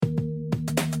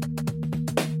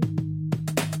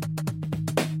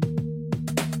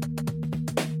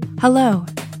Hello,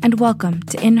 and welcome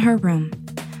to In Her Room,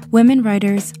 women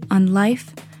writers on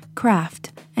life,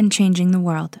 craft, and changing the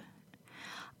world.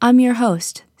 I'm your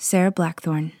host, Sarah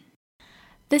Blackthorne.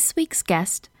 This week's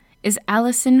guest is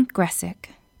Alison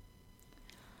Gressick.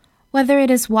 Whether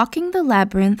it is walking the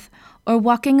labyrinth or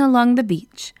walking along the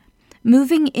beach,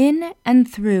 moving in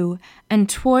and through and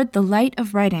toward the light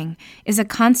of writing is a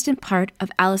constant part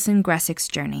of Alison Gressick's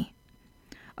journey.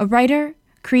 A writer,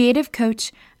 creative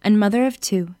coach, and mother of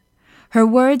two, her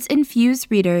words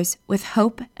infuse readers with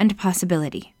hope and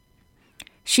possibility.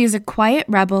 She is a quiet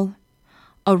rebel,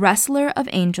 a wrestler of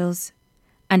angels,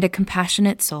 and a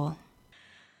compassionate soul.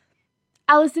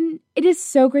 Alison, it is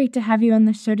so great to have you on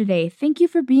the show today. Thank you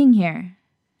for being here.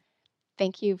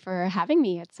 Thank you for having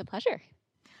me. It's a pleasure.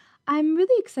 I'm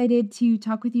really excited to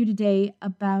talk with you today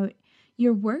about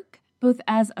your work, both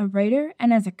as a writer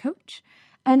and as a coach,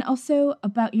 and also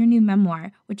about your new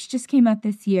memoir, which just came out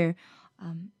this year.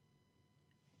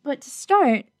 But to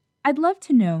start, I'd love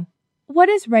to know, what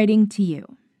is writing to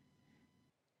you?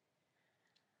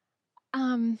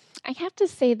 I have to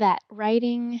say that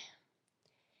writing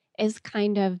is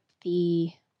kind of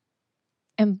the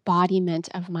embodiment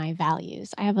of my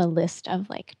values. I have a list of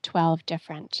like 12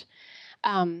 different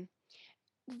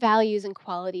values and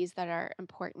qualities that are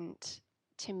important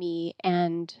to me.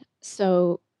 And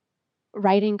so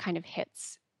writing kind of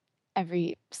hits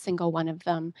every single one of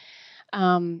them.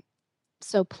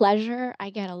 So pleasure,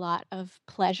 I get a lot of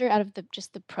pleasure out of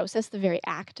just the process, the very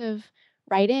act of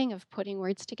writing, of putting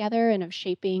words together and of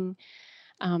shaping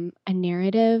a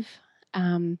narrative.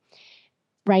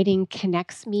 Writing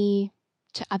connects me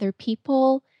to other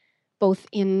people, both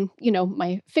in,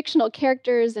 my fictional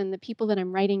characters and the people that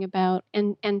I'm writing about,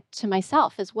 and to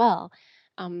myself as well.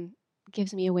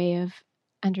 Gives me a way of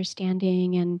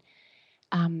understanding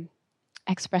and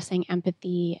expressing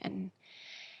empathy,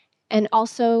 and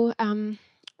also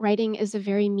writing is a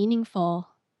very meaningful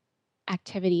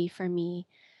activity for me.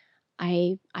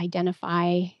 I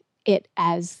identify it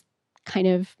as kind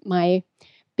of my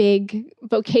big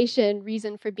vocation,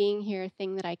 reason for being here,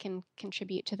 thing that I can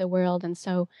contribute to the world. And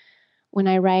so when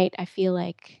I write, I feel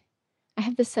like I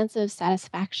have this sense of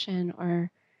satisfaction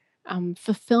or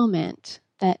fulfillment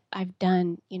that I've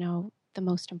done, the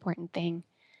most important thing.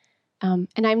 And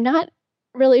I'm not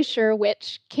really sure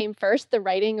which came first, the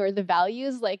writing or the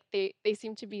values. Like they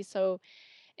seem to be so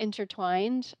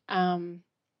intertwined.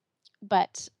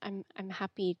 But I'm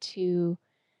happy to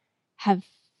have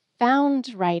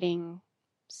found writing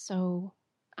so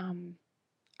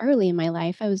early in my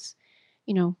life. I was,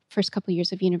 first couple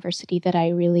years of university that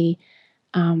I really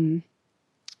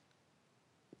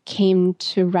came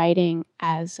to writing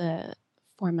as a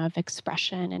form of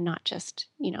expression and not just,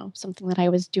 something that I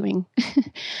was doing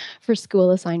for school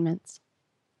assignments.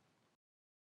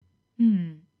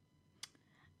 I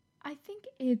think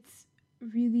it's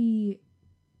really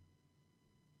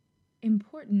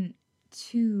important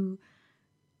to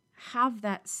have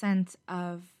that sense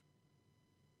of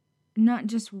not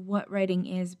just what writing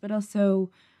is, but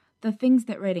also the things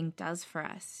that writing does for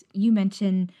us. You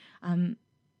mentioned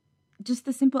just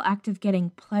the simple act of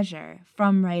getting pleasure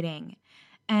from writing.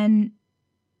 And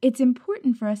it's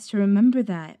important for us to remember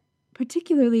that,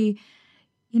 particularly,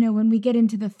 when we get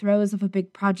into the throes of a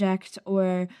big project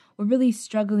or we're really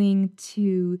struggling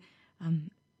to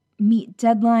meet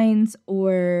deadlines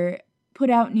or put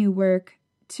out new work,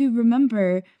 to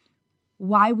remember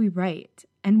why we write.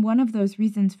 And one of those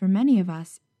reasons for many of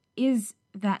us is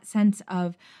that sense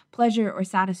of pleasure or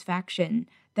satisfaction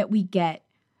that we get,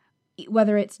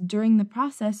 whether it's during the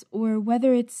process or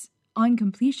whether it's on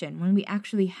completion, when we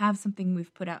actually have something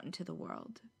we've put out into the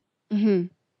world. Mm-hmm.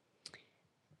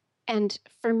 And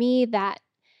for me, that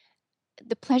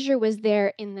the pleasure was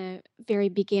there in the very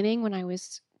beginning when I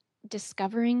was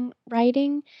discovering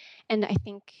writing. And I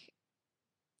think,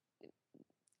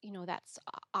 that's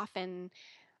often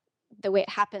the way it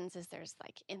happens is there's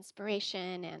like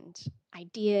inspiration and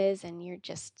ideas and you're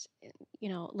just,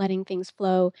 letting things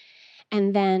flow.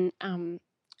 And then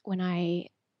when I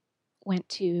went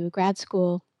to grad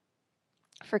school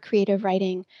for creative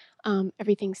writing,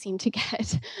 everything seemed to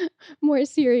get more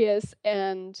serious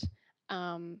and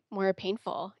more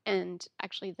painful. And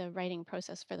actually, the writing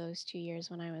process for those 2 years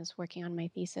when I was working on my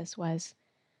thesis was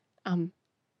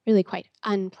really quite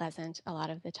unpleasant a lot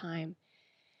of the time.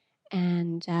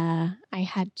 And I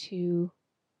had to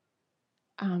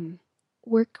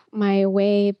work my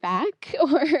way back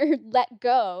or let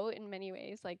go in many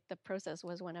ways. Like the process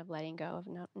was one of letting go, of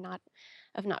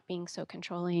not being so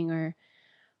controlling or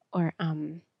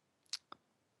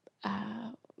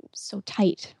so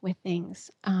tight with things,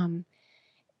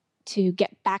 to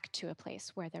get back to a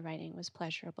place where the writing was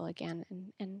pleasurable again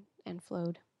and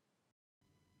flowed.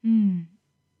 Hmm.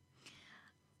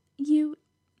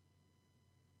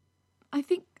 I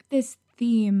think this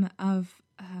theme of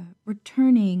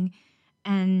returning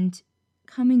and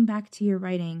coming back to your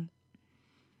writing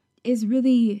is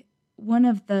really one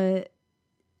of the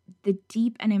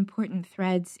deep and important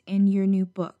threads in your new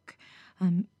book.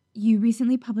 You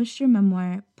recently published your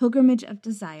memoir, Pilgrimage of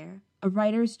Desire, A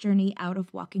Writer's Journey Out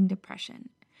of Walking Depression.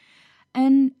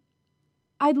 And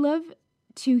I'd love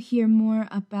to hear more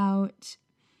about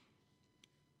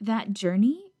that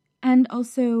journey and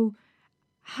also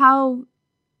how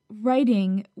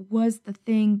writing was the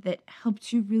thing that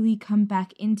helped you really come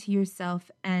back into yourself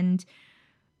and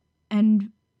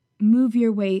move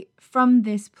your way from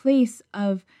this place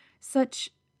of such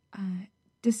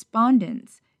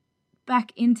despondence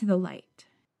back into the light.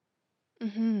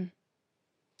 Mm-hmm.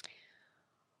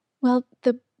 Well,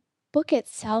 the book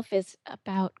itself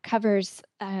covers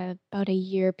about a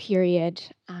year period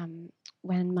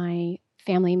when my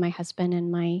family, my husband,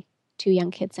 and my 2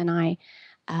 young kids and I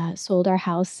sold our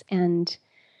house and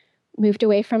moved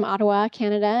away from Ottawa,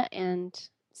 Canada, and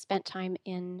spent time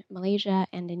in Malaysia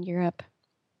and in Europe.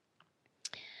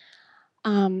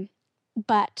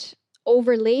 But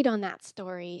overlaid on that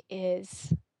story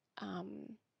is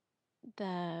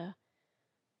the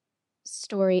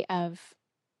story of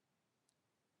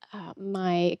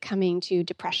my coming to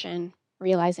depression,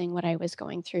 realizing what I was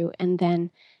going through, and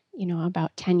then,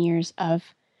 about 10 years of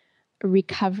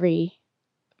recovery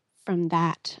from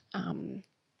that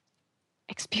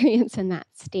experience in that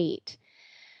state.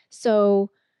 So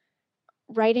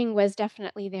writing was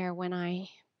definitely there when I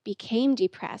became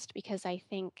depressed, because I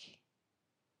think,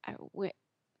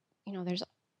 there's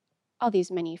all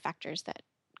these many factors that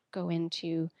go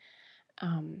into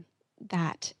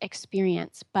that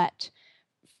experience. But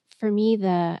for me,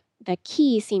 the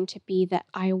key seemed to be that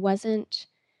I wasn't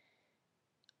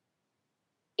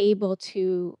able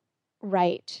to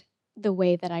write the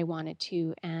way that I wanted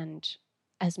to and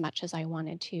as much as I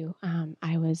wanted to.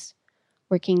 I was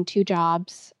working 2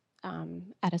 jobs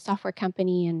at a software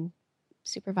company and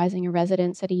supervising a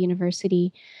residence at a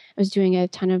university. I was doing a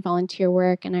ton of volunteer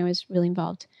work, and I was really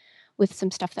involved with some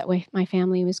stuff that my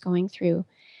family was going through.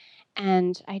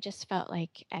 And I just felt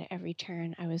like at every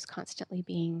turn I was constantly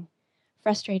being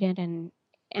frustrated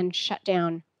and shut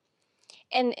down.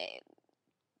 And,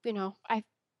 I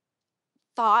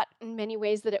thought in many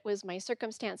ways that it was my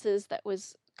circumstances that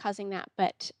was causing that.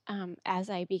 But as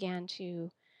I began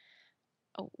to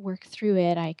work through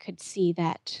it, I could see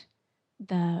that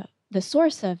the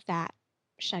source of that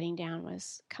shutting down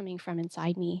was coming from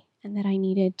inside me, and that I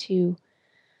needed to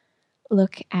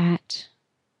look at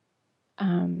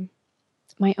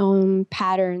my own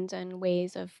patterns and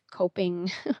ways of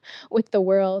coping with the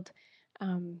world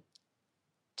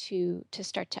to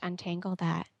start to untangle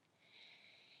that.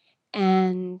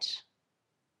 And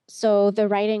so the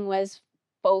writing was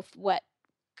both what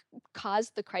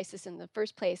caused the crisis in the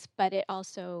first place, but it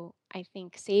also, I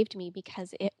think, saved me,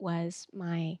 because it was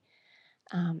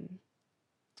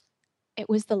it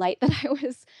was the light that I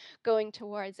was going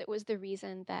towards. It was the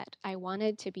reason that I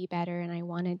wanted to be better, and I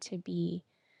wanted to be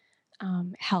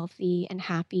healthy and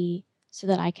happy, so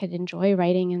that I could enjoy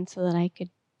writing and so that I could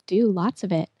do lots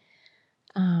of it.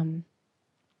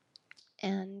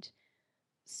 And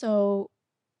so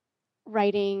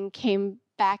writing came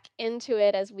back into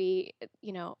it as we,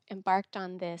 embarked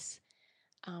on this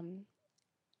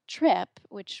trip,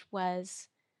 which was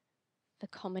the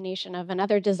culmination of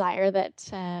another desire that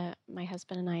my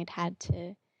husband and I had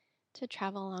to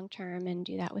travel long term and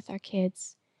do that with our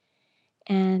kids.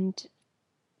 And,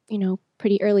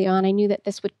 pretty early on, I knew that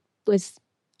this was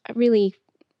a really,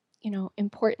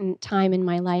 important time in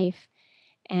my life,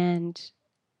 and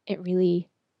it really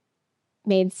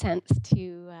made sense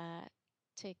to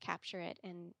capture it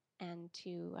and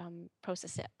to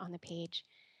process it on the page.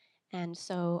 And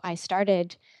so I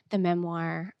started the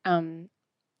memoir, at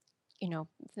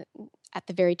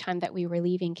the very time that we were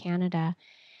leaving Canada,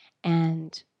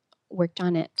 and worked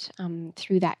on it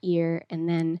through that year. And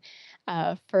then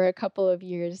for a couple of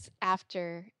years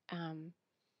after,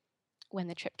 when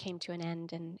the trip came to an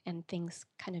end and things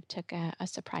kind of took a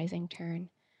surprising turn.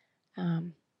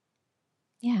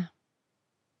 Yeah.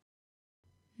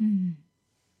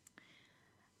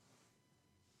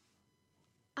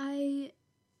 I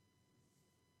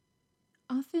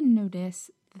often notice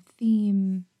the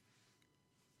theme,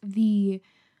 the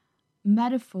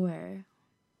metaphor,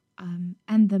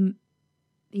 and the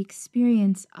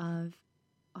experience of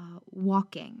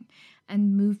walking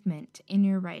and movement in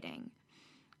your writing.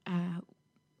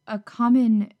 a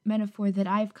common metaphor that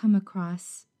I've come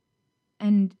across,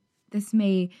 and this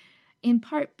may in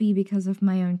part be because of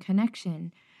my own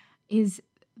connection, is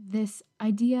this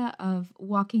idea of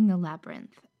walking a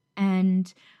labyrinth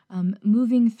and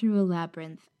moving through a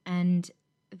labyrinth, and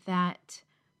that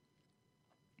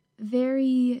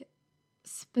very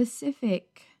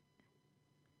specific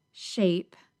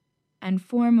shape and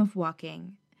form of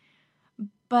walking,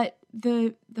 but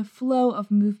the flow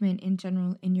of movement in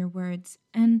general in your words.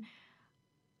 And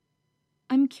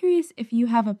I'm curious if you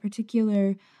have a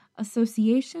particular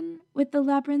association with the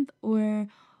labyrinth, or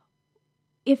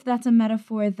if that's a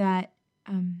metaphor that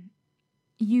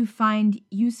you find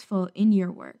useful in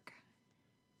your work.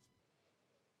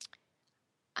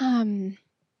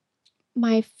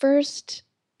 My first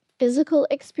physical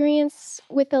experience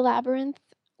with the labyrinth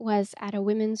was at a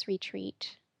women's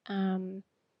retreat,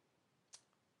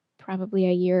 probably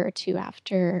a year or two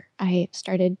after I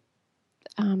started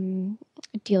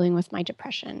dealing with my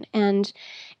depression. And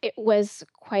it was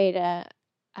quite a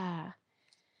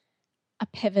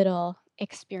pivotal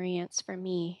experience for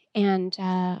me. And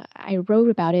I wrote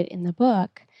about it in the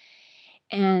book.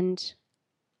 And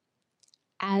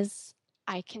as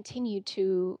I continued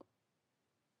to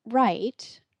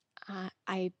write,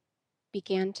 I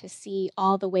began to see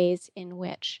all the ways in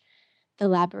which the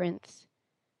labyrinth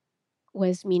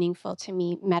was meaningful to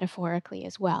me metaphorically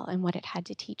as well, and what it had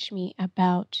to teach me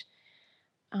about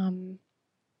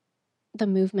the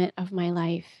movement of my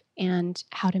life and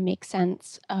how to make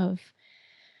sense of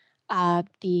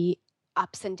the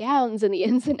ups and downs and the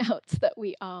ins and outs that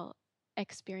we all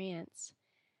experience.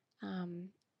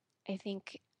 I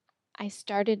think I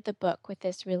started the book with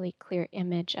this really clear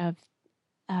image of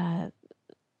a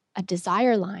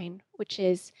desire line, which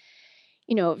is,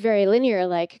 very linear,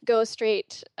 like go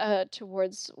straight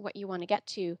towards what you want to get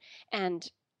to. And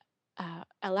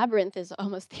a labyrinth is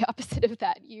almost the opposite of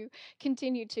that. You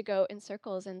continue to go in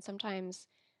circles and sometimes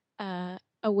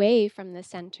away from the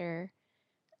center,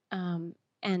 and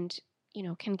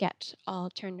can get all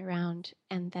turned around,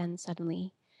 and then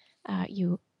suddenly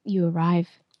you arrive.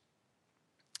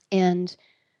 And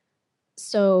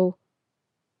so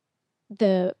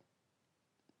the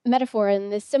metaphor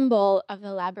and the symbol of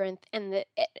the labyrinth, and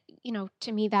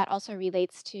to me that also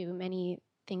relates to many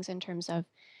things in terms of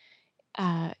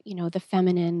the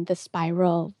feminine, the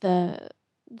spiral, the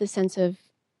sense of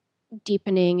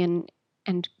deepening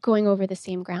and going over the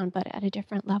same ground but at a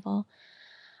different level.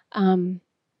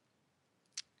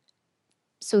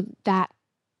 So that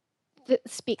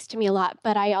speaks to me a lot.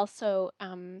 But I also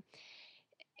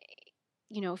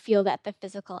feel that the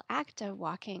physical act of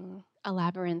walking a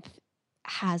labyrinth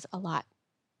has a lot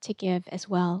to give as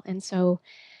well. And so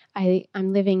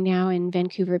I'm living now in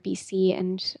Vancouver, BC,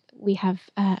 and we have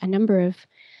a number of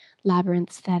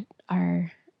labyrinths that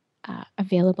are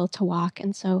available to walk.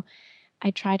 And so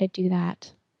I try to do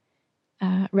that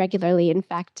regularly. In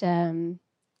fact,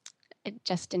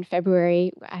 just in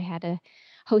February, I had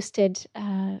hosted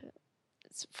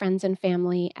friends and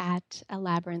family at a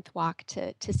labyrinth walk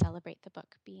to celebrate the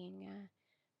book being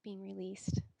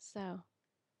released. So,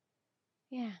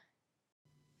 yeah.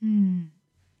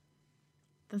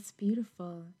 That's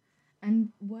beautiful. And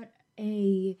what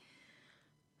an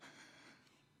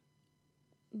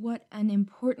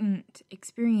important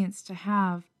experience to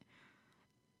have,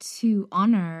 to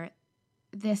honor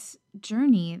this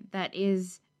journey that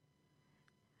is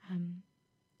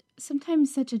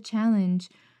sometimes such a challenge.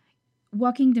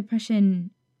 Walking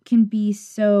depression can be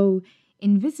so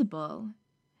invisible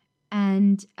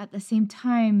and at the same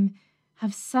time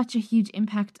have such a huge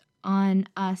impact on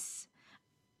us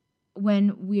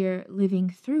when we're living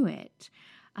through it.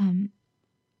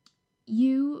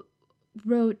 You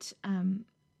wrote,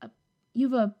 you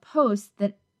have a post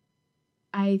that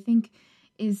I think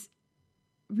is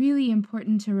really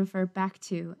important to refer back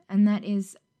to, and that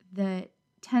is the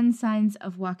 10 signs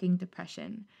of walking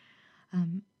depression,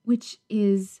 which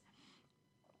is,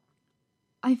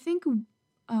 I think,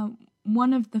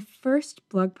 one of the first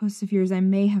blog posts of yours I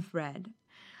may have read.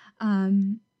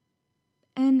 And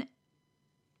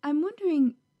I'm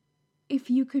wondering if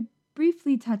you could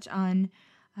briefly touch on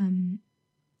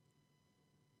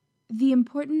the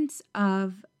importance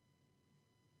of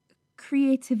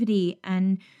creativity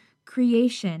and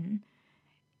creation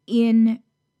in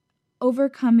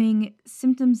overcoming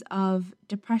symptoms of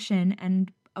depression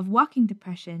and of walking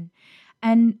depression,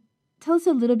 and tell us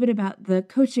a little bit about the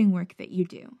coaching work that you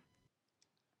do.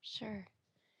 Sure.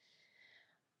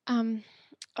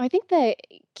 I think the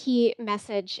key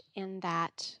message in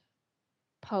that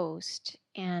post,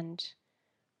 and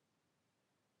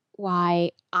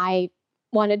why I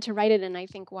wanted to write it, and I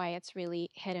think why it's really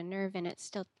hit a nerve and it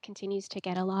still continues to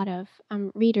get a lot of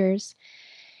readers,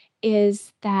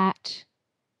 is that,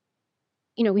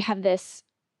 we have this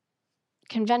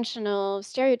conventional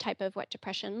stereotype of what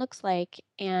depression looks like,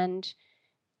 and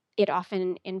it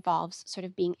often involves sort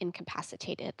of being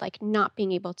incapacitated, like not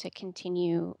being able to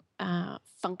continue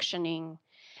functioning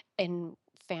in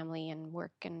family and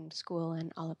work and school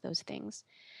and all of those things.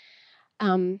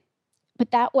 But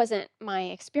that wasn't my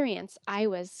experience. I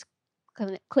was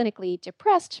clinically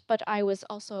depressed, but I was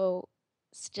also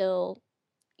still,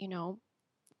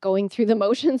 going through the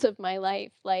motions of my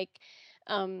life, like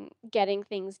getting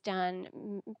things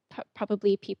done.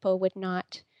 Probably people would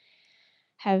not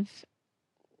have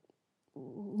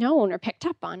known or picked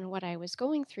up on what I was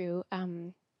going through,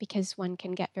 because one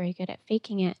can get very good at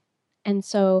faking it. And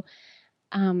so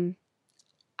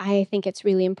I think it's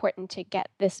really important to get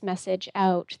this message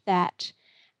out that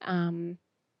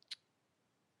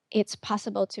it's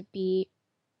possible to be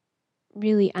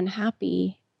really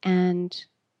unhappy and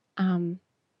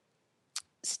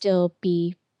still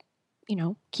be,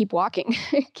 keep walking,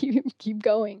 keep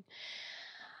going.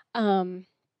 And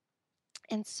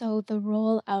so the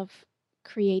role of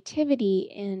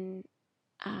creativity in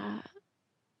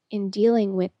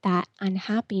dealing with that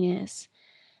unhappiness,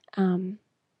 for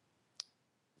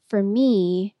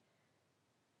me,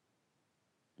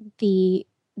 the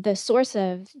source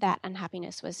of that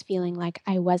unhappiness was feeling like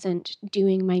I wasn't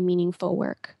doing my meaningful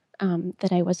work,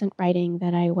 that I wasn't writing,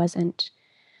 that I wasn't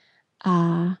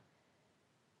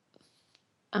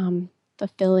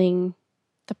fulfilling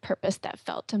the purpose that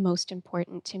felt the most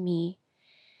important to me.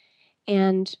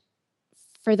 And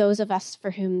for those of us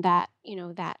for whom that,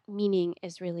 that meaning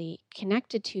is really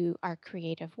connected to our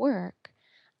creative work,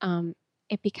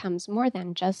 it becomes more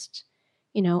than just,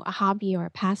 a hobby or a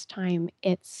pastime.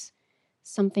 It's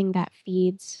something that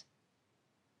feeds,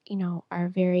 our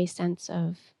very sense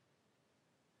of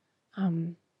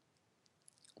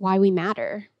why we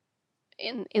matter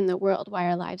in the world, why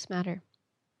our lives matter.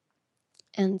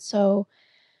 And so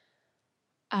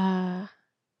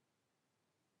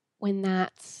when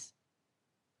that's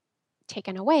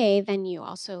taken away, then you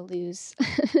also lose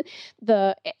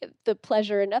the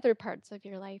pleasure in other parts of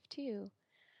your life too.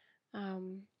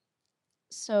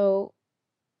 So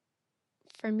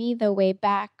for me, the way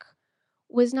back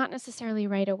was not necessarily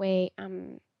right away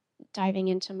diving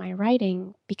into my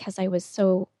writing, because I was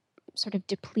so sort of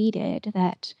depleted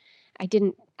that I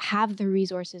didn't have the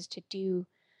resources to do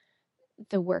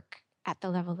the work at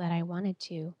the level that I wanted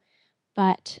to.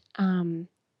 But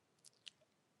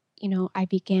I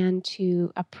began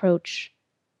to approach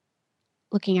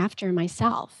looking after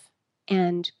myself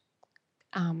and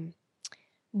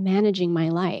managing my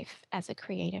life as a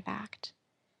creative act.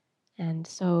 And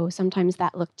so sometimes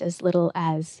that looked as little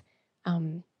as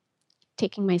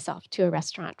taking myself to a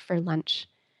restaurant for lunch,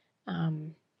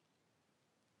 and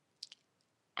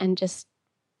just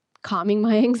calming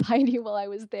my anxiety while I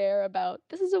was there about,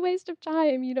 this is a waste of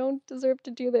time. You don't deserve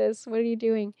to do this. What are you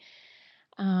doing?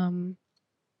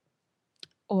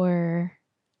 Or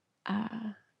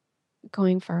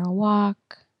going for a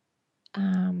walk,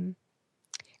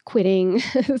 quitting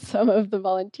some of the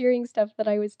volunteering stuff that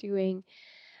I was doing.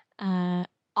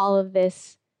 All of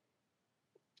this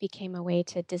became a way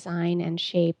to design and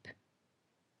shape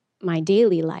my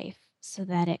daily life so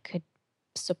that it could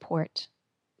support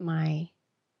my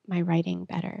writing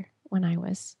better when I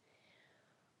was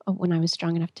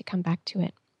strong enough to come back to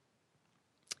it.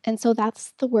 And so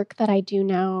that's the work that I do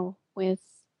now with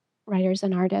writers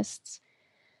and artists.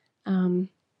 I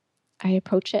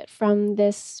approach it from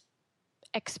this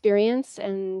experience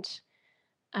and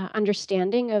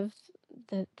understanding of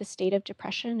the state of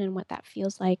depression and what that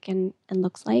feels like and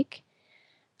looks like.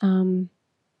 And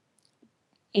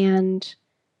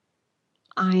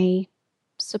I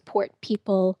support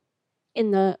people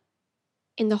in the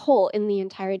whole, in the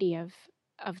entirety of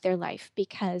their life,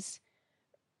 because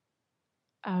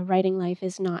writing life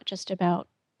is not just about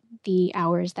the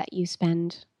hours that you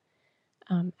spend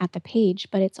at the page,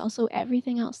 but it's also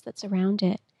everything else that's around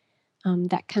it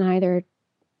that can either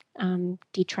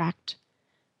detract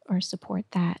or support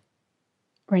that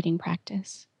writing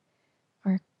practice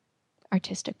or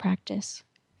artistic practice.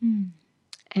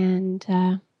 And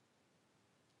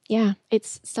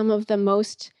it's some of the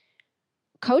most,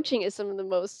 coaching is some of the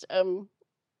most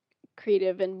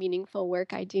creative and meaningful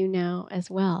work I do now as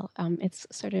well. It's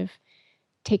sort of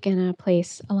taken a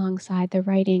place alongside the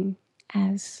writing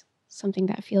as something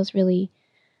that feels really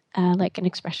like an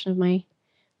expression of my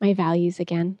values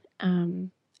again,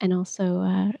 and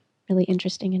also really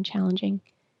interesting and challenging.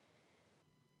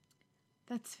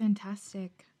 That's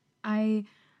fantastic. I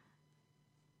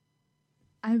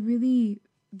really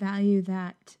value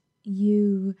that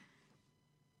you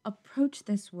approach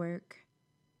this work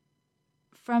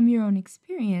from your own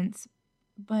experience,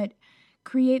 but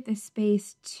create the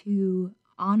space to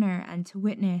honor and to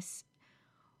witness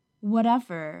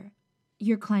whatever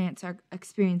your clients are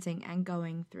experiencing and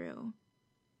going through.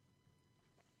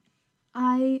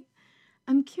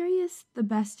 I'm curious the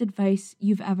best advice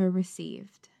you've ever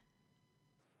received.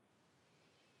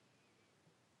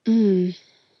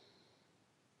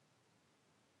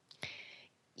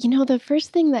 The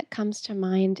first thing that comes to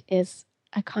mind is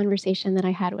a conversation that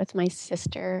I had with my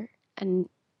sister a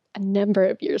number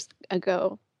of years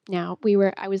ago now.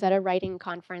 I was at a writing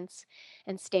conference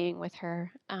and staying with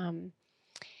her.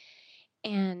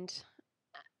 And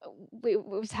we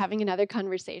was having another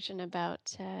conversation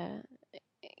about,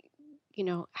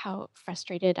 how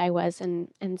frustrated I was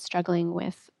and struggling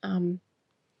with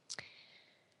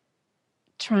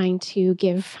trying to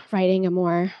give writing a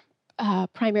more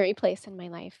primary place in my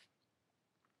life.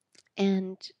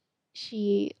 And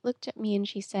she looked at me and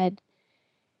she said,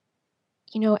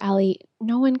 Allie,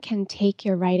 no one can take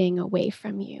your writing away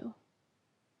from you.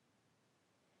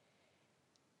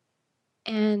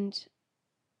 And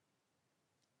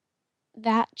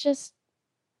that just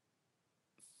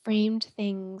framed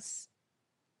things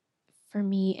for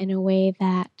me in a way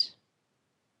that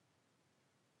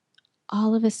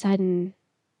all of a sudden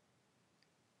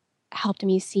helped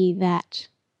me see that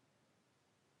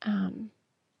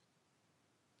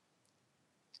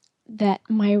that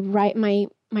my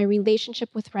relationship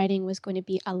with writing was going to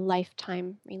be a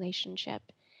lifetime relationship,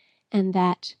 and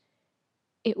that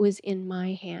it was in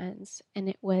my hands and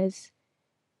it was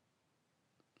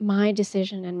my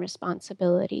decision and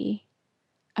responsibility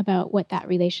about what that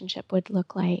relationship would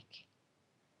look like.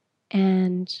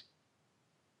 And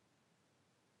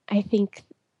I think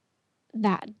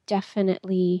that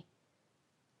definitely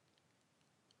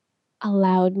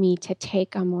allowed me to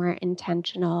take a more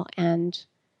intentional and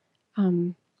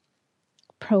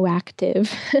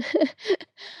proactive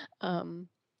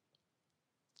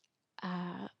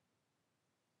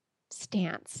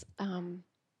stance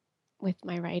with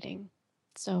my writing.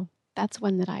 So that's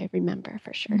one that I remember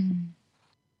for sure.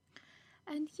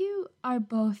 And you are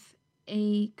both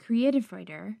a creative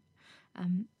writer,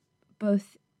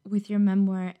 both with your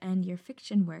memoir and your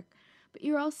fiction work, but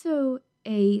you're also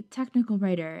a technical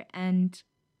writer and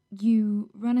you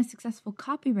run a successful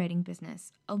copywriting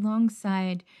business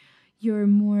alongside your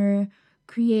more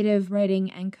creative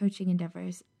writing and coaching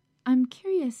endeavors. I'm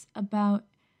curious about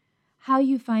how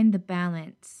you find the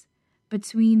balance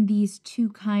between these two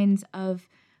kinds of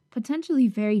potentially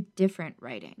very different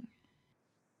writing.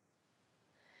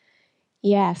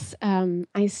 Yes,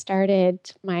 I started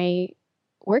my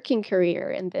working career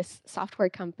in this software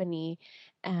company,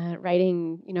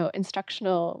 writing,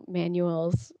 instructional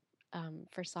manuals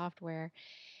for software,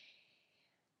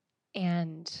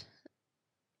 and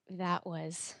that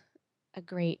was a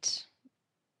great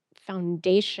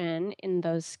foundation in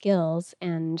those skills,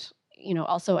 and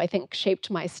also I think shaped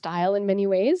my style in many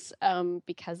ways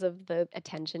because of the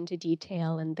attention to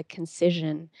detail and the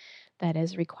concision that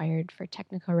is required for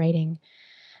technical writing.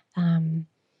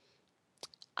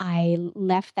 I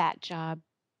left that job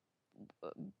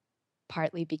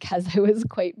partly because I was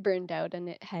quite burned out, and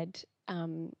it had,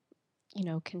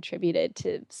 contributed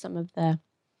to some of the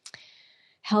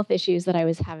health issues that I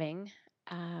was having.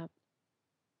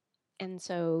 And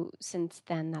so since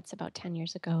then, that's about 10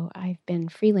 years ago, I've been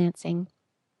freelancing.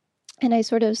 And I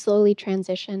sort of slowly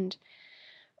transitioned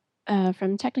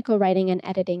from technical writing and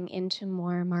editing into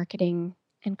more marketing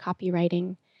and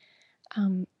copywriting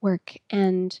work.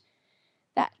 And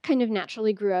that kind of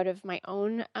naturally grew out of my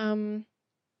own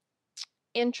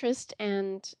interest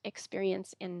and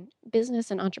experience in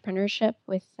business and entrepreneurship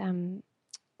with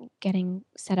getting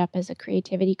set up as a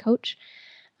creativity coach.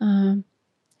 And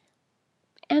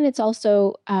it's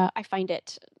also, I find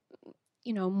it,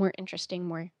 more interesting,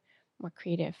 more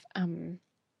creative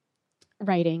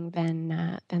writing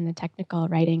than the technical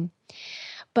writing.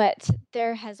 But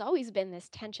there has always been this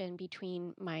tension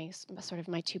between my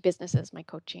two businesses, my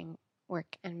coaching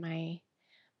work and my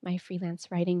freelance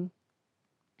writing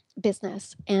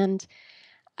business. And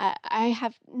I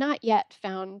have not yet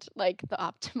found like the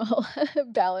optimal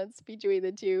balance between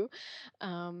the two.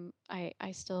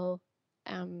 I still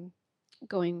am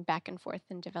going back and forth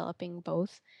and developing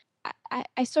both.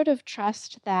 I sort of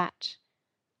trust that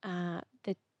the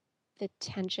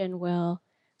tension will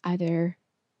either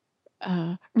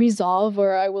resolve,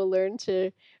 or I will learn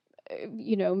to,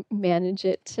 manage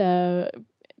it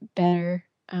better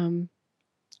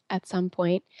at some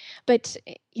point. But,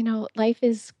 life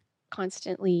is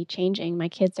constantly changing. My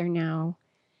kids are now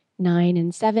 9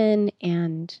 and 7,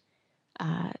 and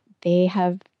uh, they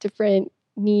have different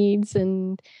needs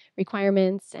and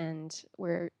requirements, and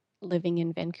we're living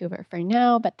in Vancouver for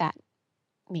now, but that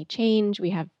may change.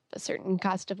 We have a certain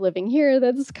cost of living here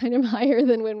that's kind of higher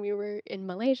than when we were in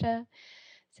Malaysia,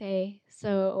 say.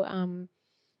 So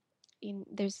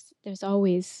there's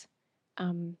always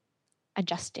um,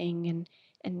 adjusting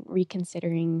and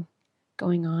reconsidering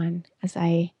going on as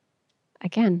I,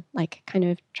 again, like kind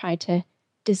of try to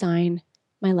design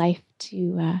my life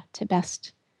to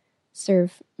best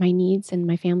serve my needs and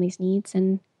my family's needs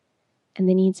and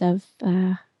the needs of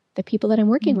the people that I'm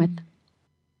working with.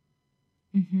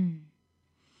 Mm-hmm.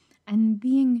 And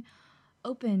being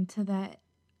open to that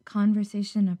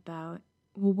conversation about,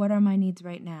 well, what are my needs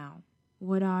right now?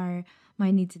 What are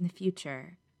my needs in the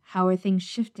future? How are things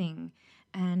shifting?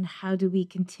 And how do we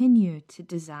continue to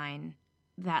design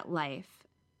that life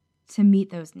to meet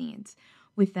those needs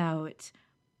without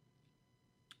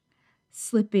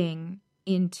slipping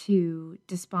into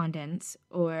despondence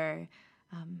or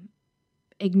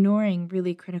ignoring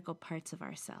really critical parts of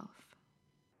ourselves?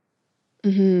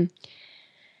 Mm-hmm.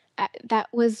 That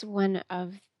was one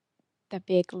of the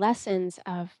big lessons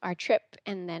of our trip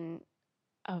and then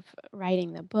of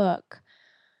writing the book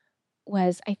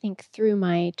was, I think, through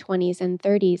my 20s and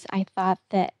 30s, I thought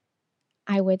that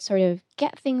I would sort of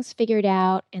get things figured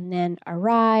out and then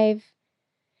arrive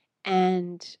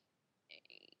and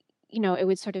it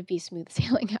would sort of be smooth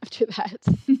sailing after that.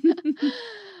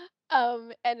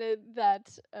 And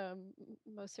that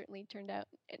most certainly turned out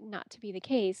not to be the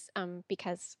case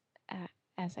because,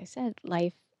 as I said,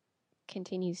 life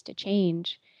continues to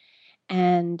change.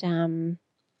 And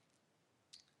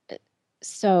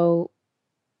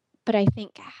but I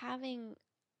think having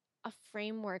a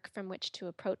framework from which to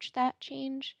approach that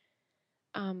change,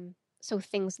 so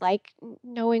things like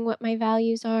knowing what my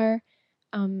values are,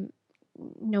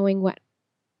 knowing what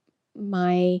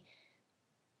my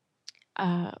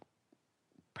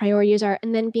priorities are,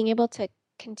 and then being able to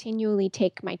continually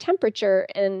take my temperature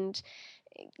and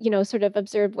sort of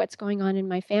observe what's going on in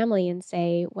my family and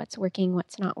say what's working,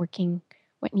 what's not working,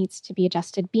 what needs to be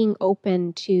adjusted, being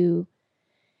open to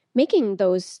making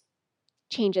those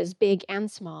changes, big and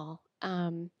small.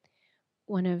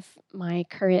 One of my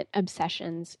current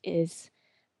obsessions is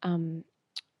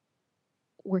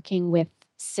working with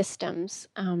systems,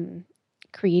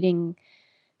 creating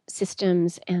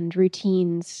systems and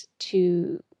routines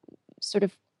to sort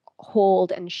of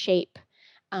hold and shape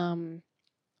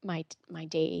my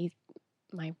day,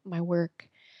 my work,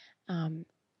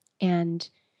 and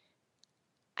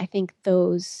I think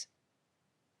those,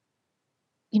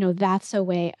 that's a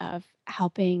way of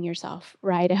helping yourself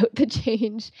ride out the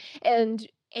change and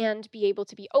be able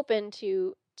to be open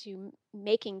to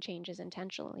making changes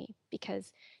intentionally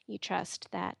because you trust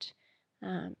that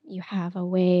you have a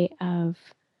way of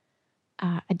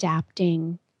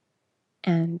adapting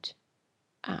and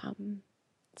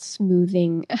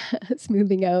smoothing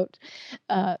smoothing out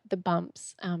the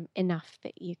bumps enough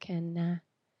that you can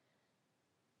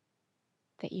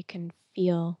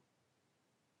feel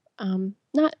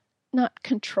not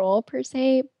control per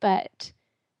se, but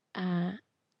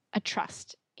a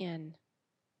trust in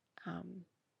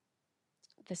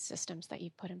the systems that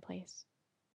you've put in place.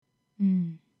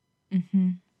 Mm-hmm.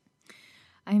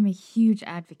 I am a huge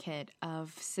advocate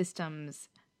of systems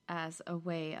as a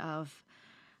way of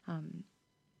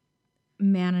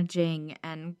managing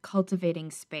and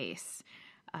cultivating space.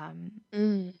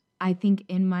 I think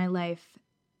in my life,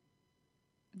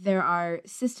 there are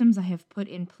systems I have put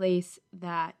in place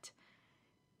that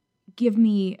give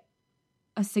me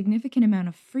a significant amount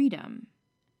of freedom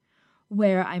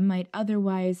where I might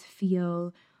otherwise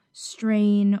feel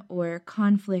strain or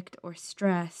conflict or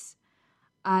stress.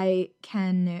 I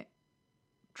can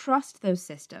trust those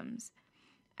systems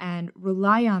and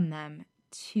rely on them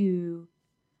to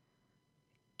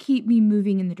keep me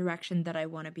moving in the direction that I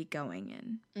want to be going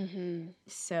in. Mm-hmm.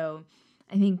 So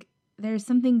I think there's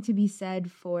something to be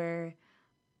said for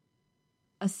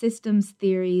a systems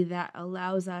theory that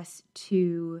allows us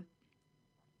to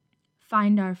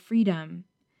find our freedom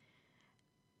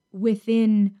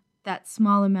within that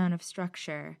small amount of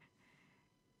structure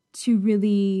to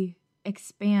really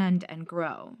expand and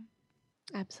grow.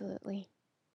 Absolutely.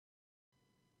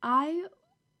 I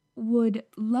would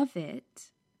love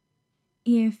it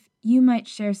if you might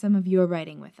share some of your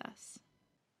writing with us.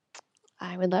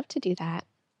 I would love to do that.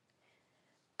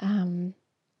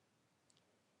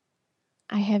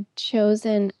 I have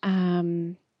chosen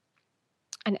an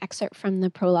excerpt from the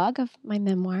prologue of my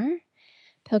memoir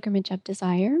Pilgrimage of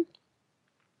Desire,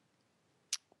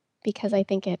 because I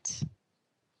think it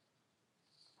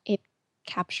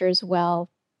captures well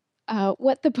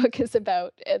what the book is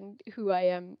about and who I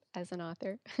am as an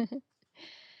author.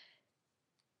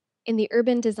 In the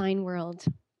urban design world,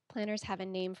 planners have a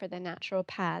name for the natural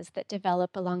paths that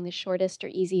develop along the shortest or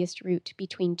easiest route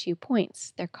between 2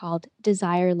 points. They're called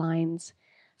desire lines,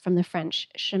 from the French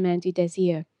chemin du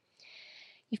désir.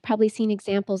 You've probably seen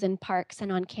examples in parks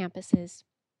and on campuses.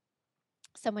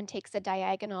 Someone takes a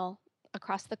diagonal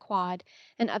across the quad,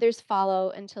 and others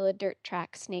follow until a dirt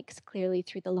track snakes clearly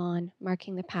through the lawn,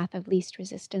 marking the path of least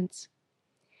resistance.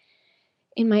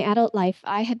 In my adult life,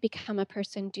 I had become a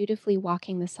person dutifully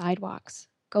walking the sidewalks,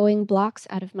 going blocks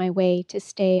out of my way to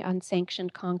stay on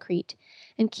sanctioned concrete,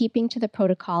 and keeping to the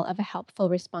protocol of a helpful,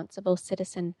 responsible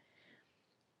citizen.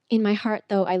 In my heart,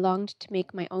 though, I longed to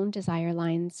make my own desire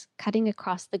lines, cutting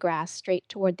across the grass straight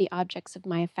toward the objects of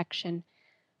my affection,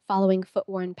 following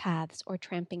foot-worn paths or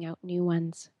tramping out new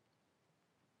ones.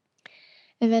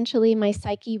 Eventually, my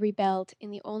psyche rebelled in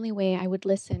the only way I would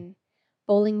listen,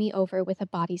 bowling me over with a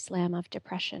body slam of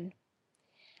depression.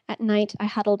 At night, I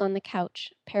huddled on the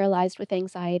couch, paralyzed with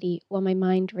anxiety, while my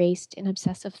mind raced in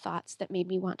obsessive thoughts that made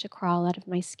me want to crawl out of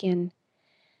my skin.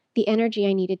 The energy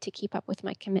I needed to keep up with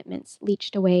my commitments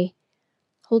leached away.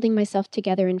 Holding myself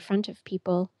together in front of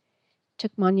people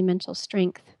took monumental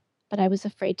strength, but I was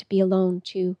afraid to be alone,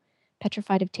 too,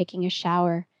 petrified of taking a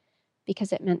shower,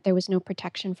 because it meant there was no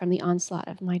protection from the onslaught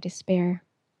of my despair.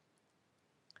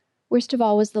 Worst of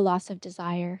all was the loss of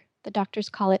desire. The doctors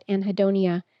call it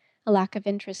anhedonia, a lack of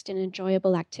interest in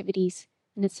enjoyable activities,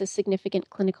 and it's a significant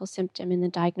clinical symptom in the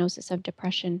diagnosis of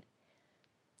depression.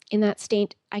 In that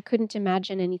state, I couldn't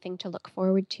imagine anything to look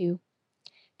forward to.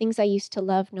 Things I used to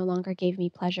love no longer gave me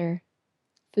pleasure.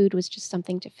 Food was just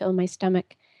something to fill my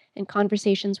stomach, and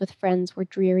conversations with friends were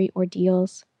dreary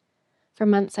ordeals. For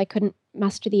months, I couldn't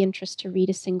muster the interest to read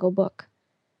a single book.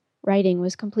 Writing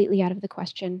was completely out of the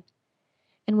question.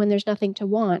 And when there's nothing to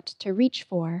want, to reach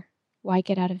for, why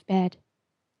get out of bed?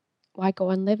 Why go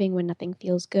on living when nothing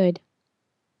feels good?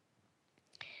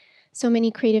 So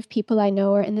many creative people I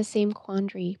know are in the same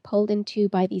quandary, pulled in two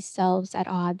by these selves at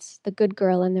odds, the good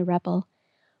girl and the rebel.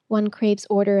 One craves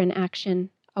order and action,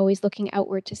 always looking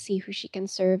outward to see who she can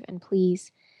serve and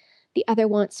please. The other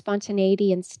wants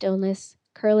spontaneity and stillness,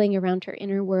 curling around her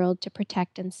inner world to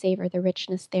protect and savor the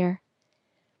richness there.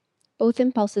 Both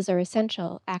impulses are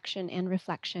essential, action and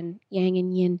reflection, yang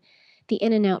and yin, the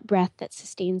in and out breath that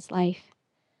sustains life.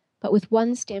 But with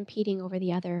one stampeding over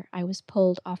the other, I was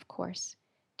pulled off course,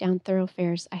 down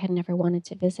thoroughfares I had never wanted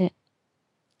to visit.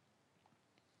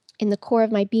 In the core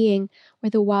of my being,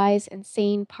 where the wise and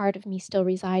sane part of me still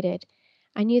resided,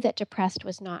 I knew that depressed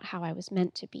was not how I was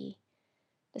meant to be,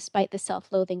 despite the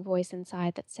self-loathing voice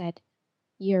inside that said,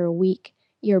 "You're weak,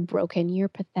 you're broken, you're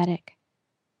pathetic."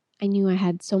 I knew I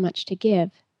had so much to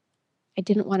give. I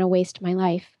didn't want to waste my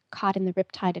life, caught in the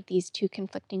riptide of these two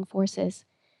conflicting forces.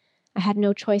 I had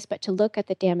no choice but to look at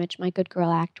the damage my good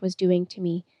girl act was doing to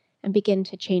me and begin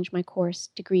to change my course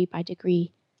degree by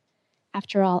degree.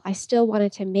 After all, I still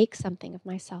wanted to make something of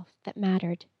myself that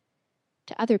mattered.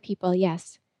 To other people,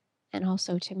 yes, and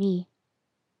also to me.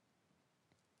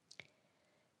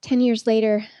 10 years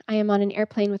later, I am on an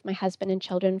airplane with my husband and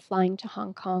children flying to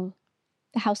Hong Kong.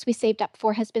 The house we saved up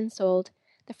for has been sold.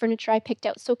 The furniture I picked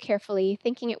out so carefully,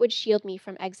 thinking it would shield me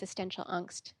from existential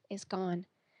angst, is gone.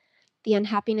 The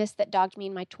unhappiness that dogged me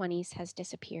in my 20s has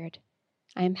disappeared.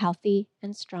 I am healthy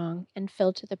and strong and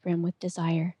filled to the brim with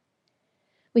desire.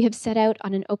 We have set out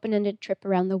on an open-ended trip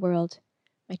around the world.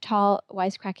 My tall,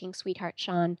 wisecracking sweetheart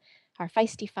Sean, our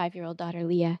feisty 5-year-old daughter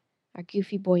Leah, our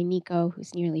goofy boy Nico,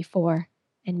 who's nearly 4,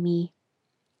 and me.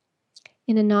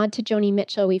 In a nod to Joni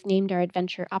Mitchell, we've named our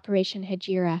adventure Operation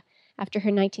Hejira, after her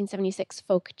 1976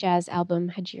 folk jazz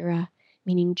album Hejira,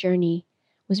 meaning journey,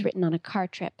 was written on a car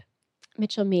trip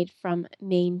Mitchell made from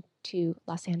Maine to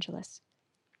Los Angeles.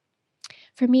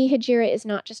 For me, Hejira is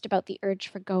not just about the urge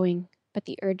for going, but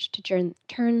the urge to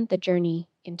turn the journey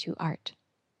into art.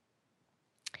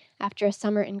 After a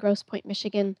summer in Grosse Pointe,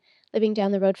 Michigan, living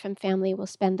down the road from family, we'll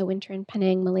spend the winter in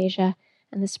Penang, Malaysia,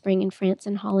 and the spring in France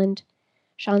and Holland.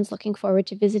 Sean's looking forward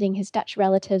to visiting his Dutch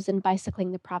relatives and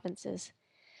bicycling the provinces.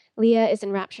 Leah is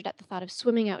enraptured at the thought of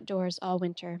swimming outdoors all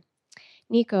winter.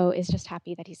 Nico is just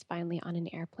happy that he's finally on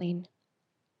an airplane.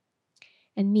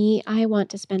 And me, I want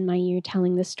to spend my year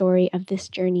telling the story of this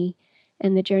journey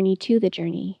and the journey to the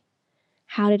journey.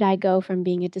 How did I go from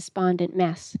being a despondent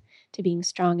mess to being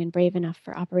strong and brave enough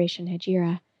for Operation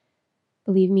Hejira?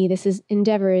 Believe me, this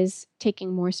endeavor is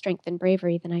taking more strength and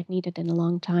bravery than I've needed in a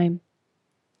long time.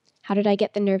 How did I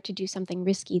get the nerve to do something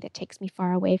risky that takes me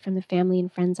far away from the family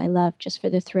and friends I love just for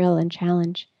the thrill and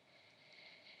challenge?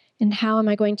 And how am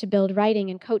I going to build writing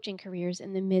and coaching careers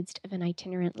in the midst of an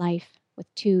itinerant life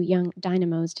with 2 young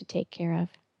dynamos to take care of?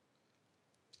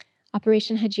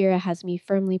 Operation Hajira has me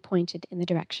firmly pointed in the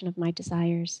direction of my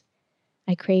desires.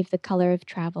 I crave the color of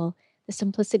travel, the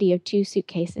simplicity of 2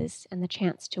 suitcases, and the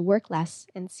chance to work less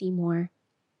and see more.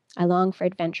 I long for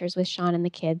adventures with Sean and the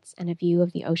kids and a view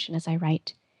of the ocean as I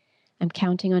write. I'm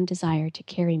counting on desire to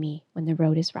carry me when the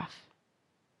road is rough.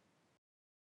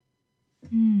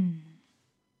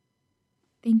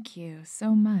 Thank you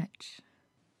so much.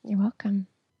 You're welcome.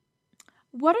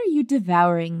 What are you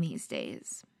devouring these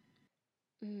days?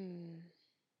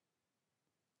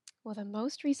 Well, the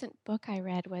most recent book I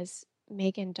read was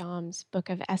Megan Dom's book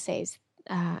of essays,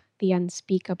 The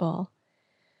Unspeakable,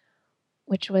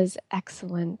 which was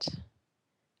excellent.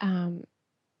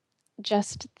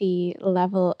 Just the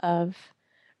level of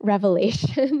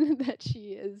revelation that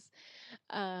she is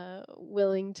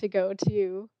willing to go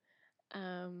to,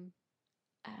 and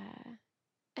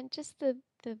just the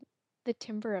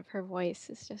timbre of her voice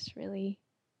is just really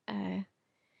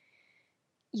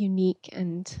unique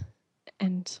and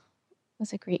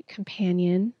was a great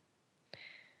companion.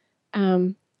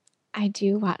 I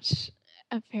do watch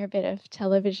a fair bit of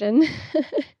television,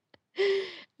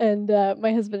 and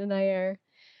my husband and I are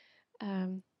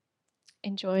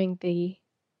enjoying the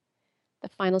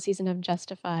final season of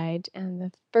Justified and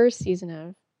the first season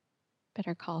of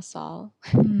Better Call Saul.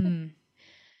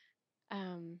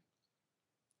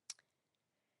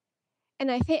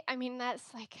 And I mean,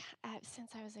 that's like,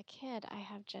 since I was a kid,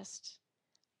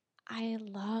 I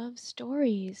love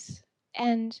stories.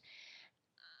 And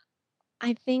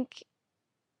I think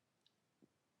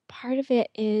part of it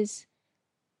is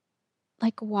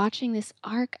like watching this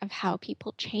arc of how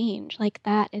people change. Like,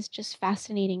 that is just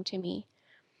fascinating to me.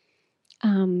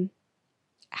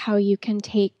 How you can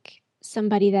take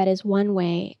somebody that is one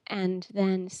way and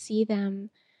then see them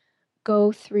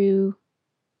go through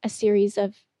a series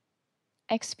of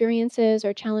experiences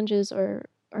or challenges or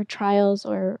trials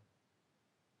or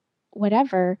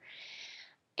whatever,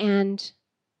 and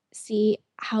see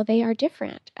how they are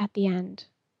different at the end.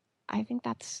 I think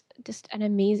that's just an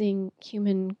amazing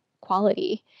human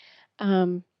quality.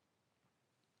 And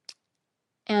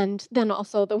then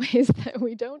also the ways that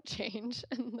we don't change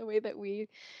and the way that we,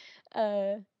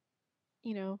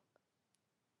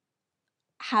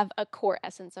 have a core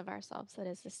essence of ourselves that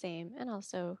is the same and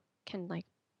also can like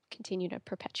continue to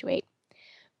perpetuate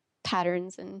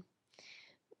patterns and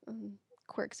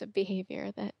quirks of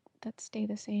behavior that stay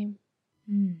the same.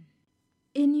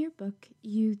 In your book,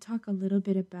 you talk a little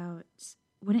bit about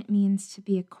what it means to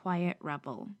be a quiet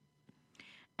rebel.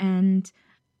 And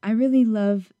I really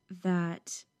love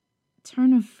that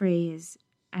turn of phrase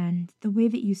and the way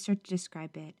that you start to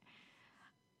describe it.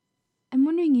 I'm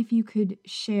wondering if you could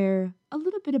share a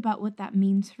little bit about what that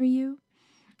means for you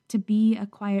to be a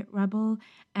quiet rebel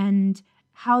and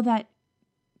how that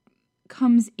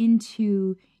comes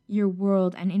into your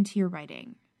world and into your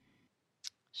writing.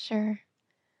 Sure.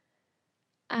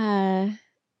 I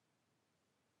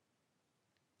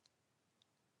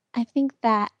think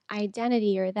that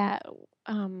identity or that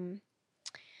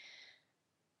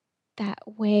that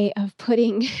way of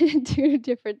putting 2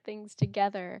 different things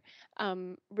together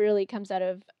really comes out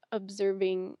of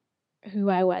observing who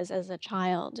I was as a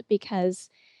child, because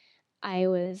I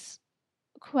was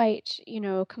quite,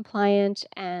 compliant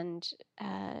and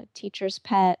teacher's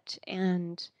pet,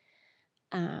 and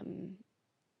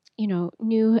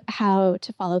knew how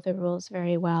to follow the rules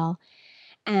very well.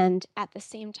 And at the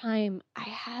same time, I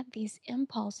had these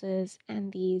impulses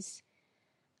and these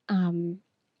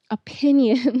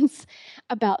opinions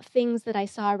about things that I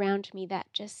saw around me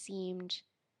that just seemed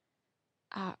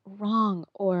wrong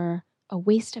or a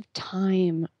waste of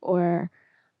time or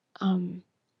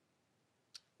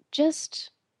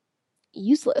just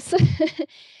useless.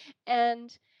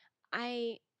 And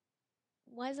I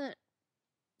wasn't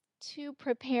too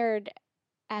prepared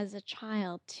as a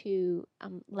child to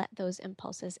let those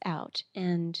impulses out.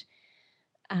 And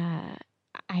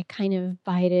I kind of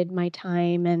bided my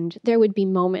time, and there would be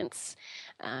moments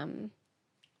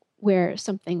where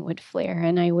something would flare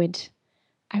and I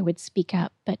would speak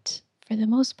up. But for the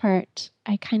most part,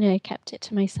 I kind of kept it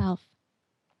to myself.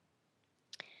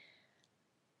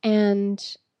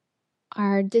 And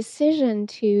our decision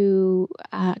to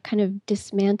kind of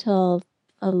dismantle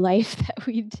a life that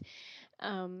we'd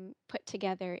put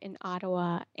together in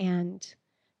Ottawa and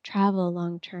travel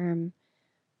long term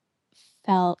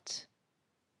felt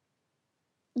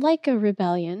like a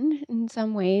rebellion in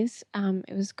some ways.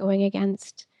 It was going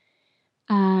against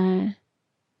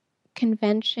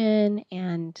convention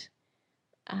and,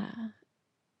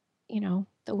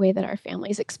 the way that our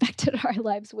families expected our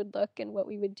lives would look and what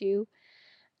we would do.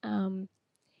 And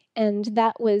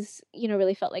that was,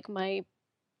 really felt like my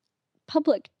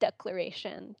public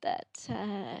declaration that,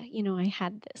 I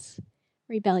had this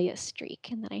rebellious streak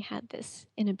and that I had this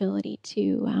inability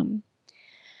to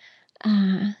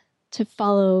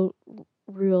follow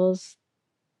rules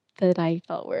that I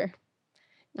felt were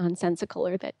nonsensical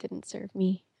or that didn't serve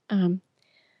me.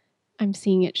 I'm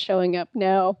seeing it showing up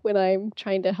now when I'm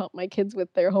trying to help my kids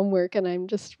with their homework and I'm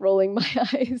just rolling my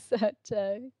eyes at,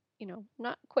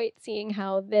 not quite seeing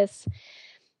how this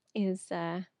is,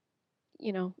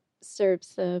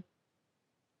 serves the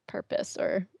purpose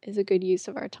or is a good use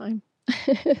of our time.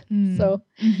 So,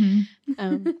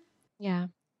 yeah,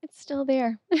 it's still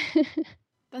there.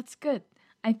 That's good.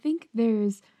 I think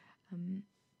there's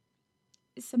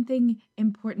something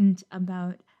important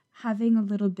about having a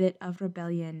little bit of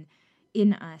rebellion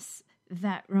in us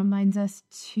that reminds us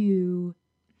to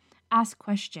ask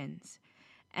questions.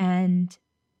 And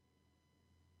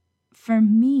for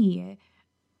me,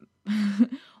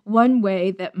 one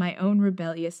way that my own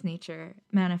rebellious nature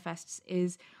manifests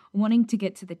is wanting to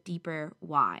get to the deeper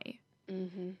why.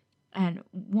 Mm-hmm. And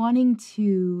wanting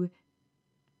to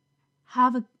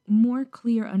have a more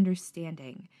clear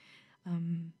understanding.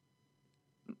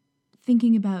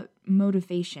 Thinking about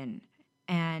motivation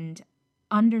and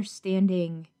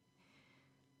understanding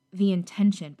the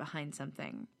intention behind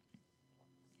something.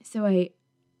 So I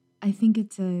think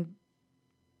it's a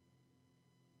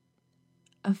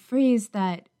phrase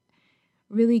that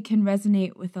really can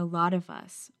resonate with a lot of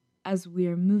us as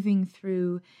we're moving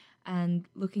through and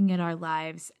looking at our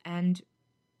lives and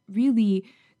really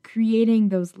creating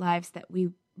those lives that we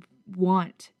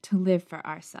want to live for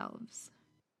ourselves.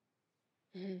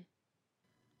 Mm-hmm.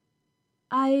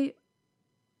 I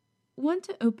want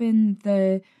to open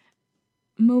the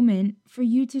moment for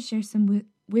you to share some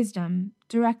wisdom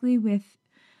directly with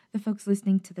the folks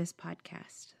listening to this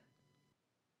podcast.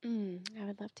 I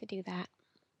would love to do that.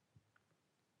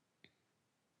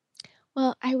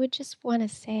 Well, I would just want to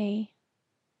say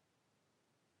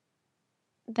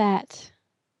that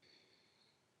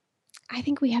I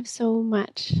think we have so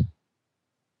much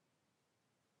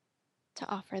to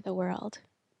offer the world.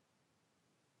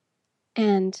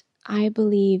 And I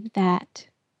believe that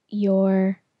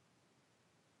your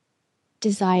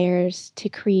desires to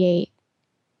create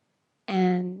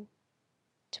and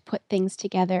to put things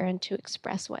together and to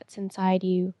express what's inside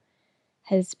you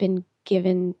has been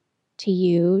given to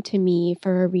you, to me,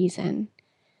 for a reason.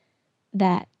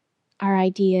 That our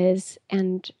ideas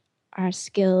and our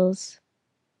skills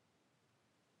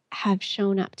have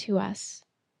shown up to us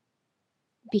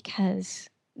because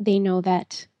they know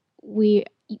that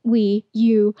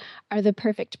you are the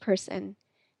perfect person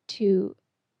to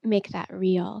make that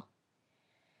real.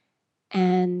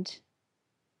 And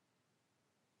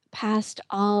past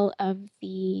all of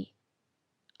the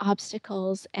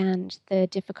obstacles and the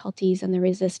difficulties and the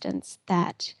resistance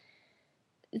that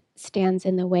stands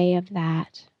in the way of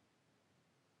that,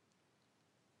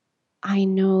 I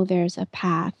know there's a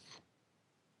path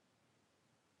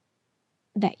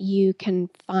that you can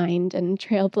find and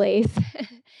trailblaze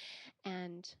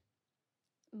and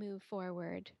move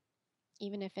forward,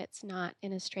 even if it's not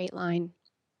in a straight line,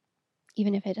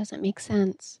 even if it doesn't make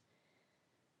sense.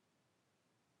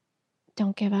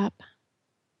 Don't give up.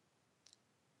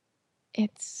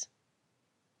 It's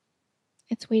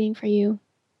waiting for you.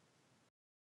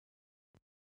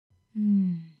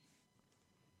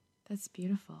 That's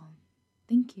beautiful.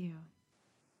 Thank you.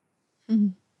 Mm-hmm.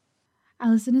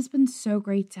 Allison, it's been so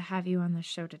great to have you on the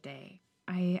show today.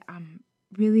 I am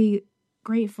really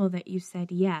grateful that you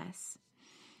said yes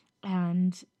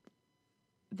and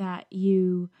that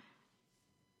you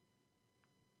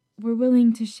were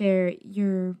willing to share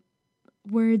your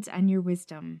words and your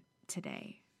wisdom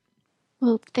today.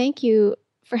 Well, thank you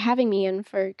for having me and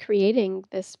for creating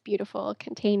this beautiful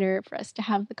container for us to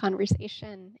have the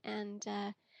conversation and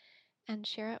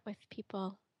share it with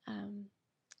people.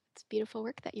 It's beautiful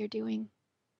work that you're doing.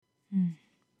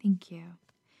 Thank you.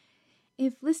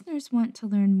 If listeners want to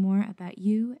learn more about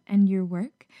you and your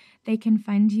work, they can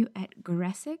find you at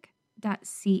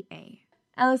gressic.ca.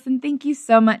 Allison, thank you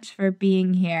so much for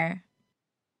being here.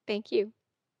 Thank you.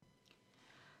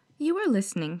 You are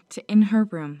listening to In Her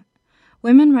Room,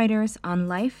 women writers on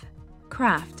life,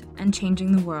 craft, and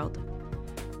changing the world.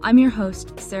 I'm your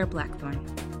host, Sarah Blackthorne.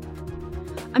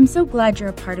 I'm so glad you're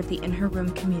a part of the In Her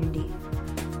Room community.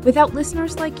 Without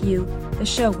listeners like you, the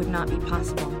show would not be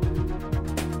possible.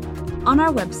 On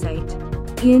our website,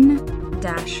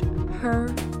 in-her.com,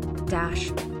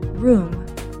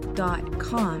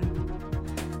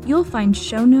 inher-room.com. You'll find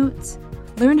show notes,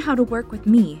 learn how to work with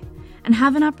me, and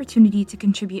have an opportunity to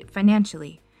contribute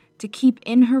financially to keep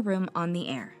In Her Room on the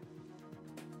air.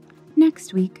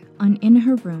 Next week on In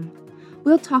Her Room,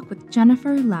 we'll talk with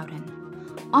Jennifer Loudon,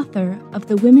 author of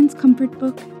the Women's Comfort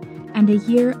Book and A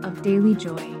Year of Daily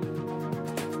Joy.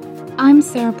 I'm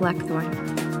Sarah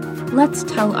Blackthorne. Let's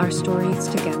tell our stories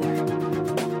together.